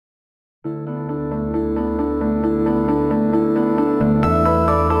The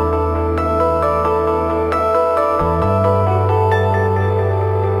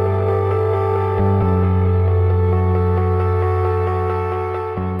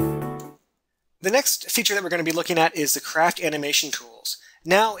next feature that we're going to be looking at is the craft animation tools.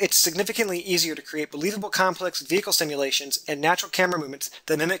 Now it's significantly easier to create believable complex vehicle simulations and natural camera movements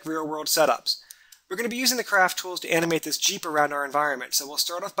that mimic real-world setups. We're going to be using the craft tools to animate this Jeep around our environment, so we'll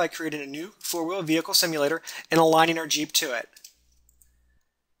start off by creating a new four-wheel vehicle simulator and aligning our Jeep to it.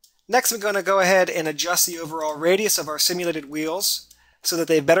 Next, we're going to go ahead and adjust the overall radius of our simulated wheels so that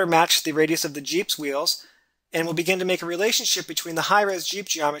they better match the radius of the Jeep's wheels. And we'll begin to make a relationship between the high-res Jeep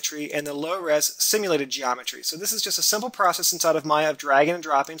geometry and the low-res simulated geometry. So this is just a simple process inside of Maya of dragging and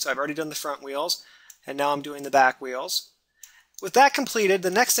dropping. So I've already done the front wheels, and now I'm doing the back wheels. With that completed, the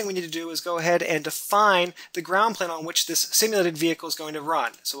next thing we need to do is go ahead and define the ground plane on which this simulated vehicle is going to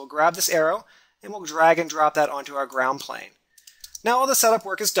run. So we'll grab this arrow, and we'll drag and drop that onto our ground plane. Now all the setup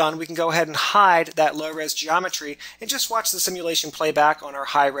work is done, we can go ahead and hide that low-res geometry and just watch the simulation play back on our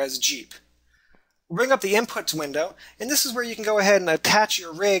high-res Jeep. We'll bring up the inputs window, and this is where you can go ahead and attach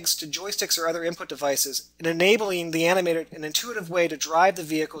your rigs to joysticks or other input devices, and enabling the animator an intuitive way to drive the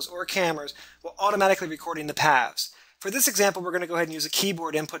vehicles or cameras while automatically recording the paths. For this example, we're going to go ahead and use a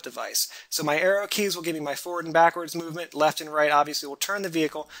keyboard input device. So my arrow keys will give me my forward and backwards movement, left and right obviously will turn the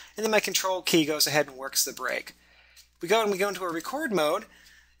vehicle, and then my control key goes ahead and works the brake. We go into a record mode.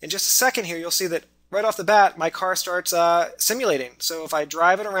 In just a second here, you'll see that right off the bat, my car starts simulating. So if I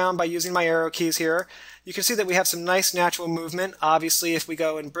drive it around by using my arrow keys here, you can see that we have some nice natural movement. Obviously, if we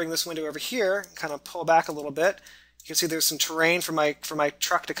go and bring this window over here, kind of pull back a little bit, you can see there's some terrain for my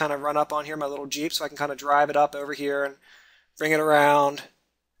truck to kind of run up on here, my little Jeep, so I can kind of drive it up over here and bring it around,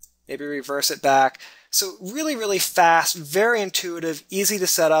 maybe reverse it back. So really, really fast, very intuitive, easy to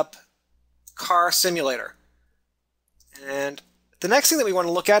set up car simulator. And the next thing that we want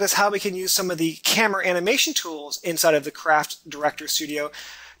to look at is how we can use some of the camera animation tools inside of the Craft Director Studio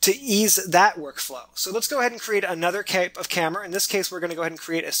to ease that workflow. So let's go ahead and create another type of camera. In this case, we're going to go ahead and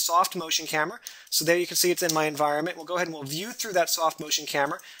create a soft motion camera. So there you can see it's in my environment. We'll go ahead and we'll view through that soft motion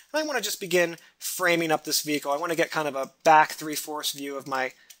camera. And I want to just begin framing up this vehicle. I want to get kind of a back 3/4 view of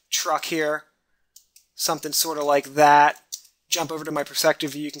my truck here. Something sort of like that. Jump over to my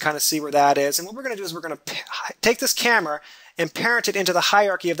perspective view. You can kind of see where that is. And what we're going to do is we're going to take this camera and parent it into the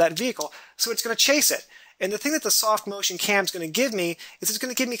hierarchy of that vehicle, so it's going to chase it. And the thing that the soft motion cam is going to give me is it's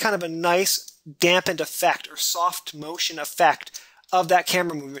going to give me kind of a nice dampened effect or soft motion effect of that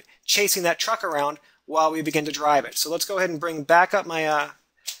camera movement chasing that truck around while we begin to drive it. So let's go ahead and bring back up my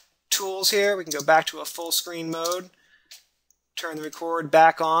tools here. We can go back to a full screen mode, turn the record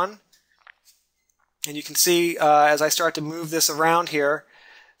back on, and you can see as I start to move this around here,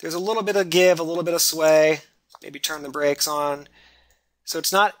 there's a little bit of give, a little bit of sway. Maybe turn the brakes on. So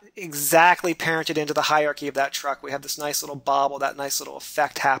it's not exactly parented into the hierarchy of that truck. We have this nice little bobble, that nice little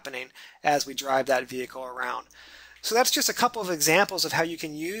effect happening as we drive that vehicle around. So that's just a couple of examples of how you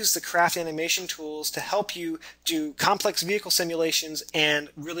can use the craft animation tools to help you do complex vehicle simulations and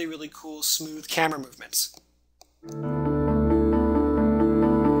really, really cool, smooth camera movements.